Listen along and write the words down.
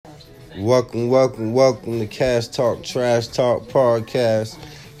Welcome to Cash Talk, Trash Talk Podcast.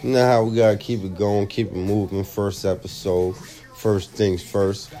 You know how we gotta keep it going, keep it moving. First episode, first things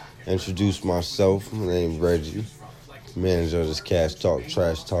first. Introduce myself. My name is Reggie, manager of this Cash Talk,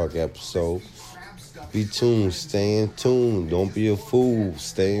 Trash Talk episode. Be tuned, stay in tune. Don't be a fool.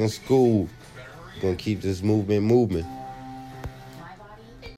 Stay in school. Gonna keep this movement moving.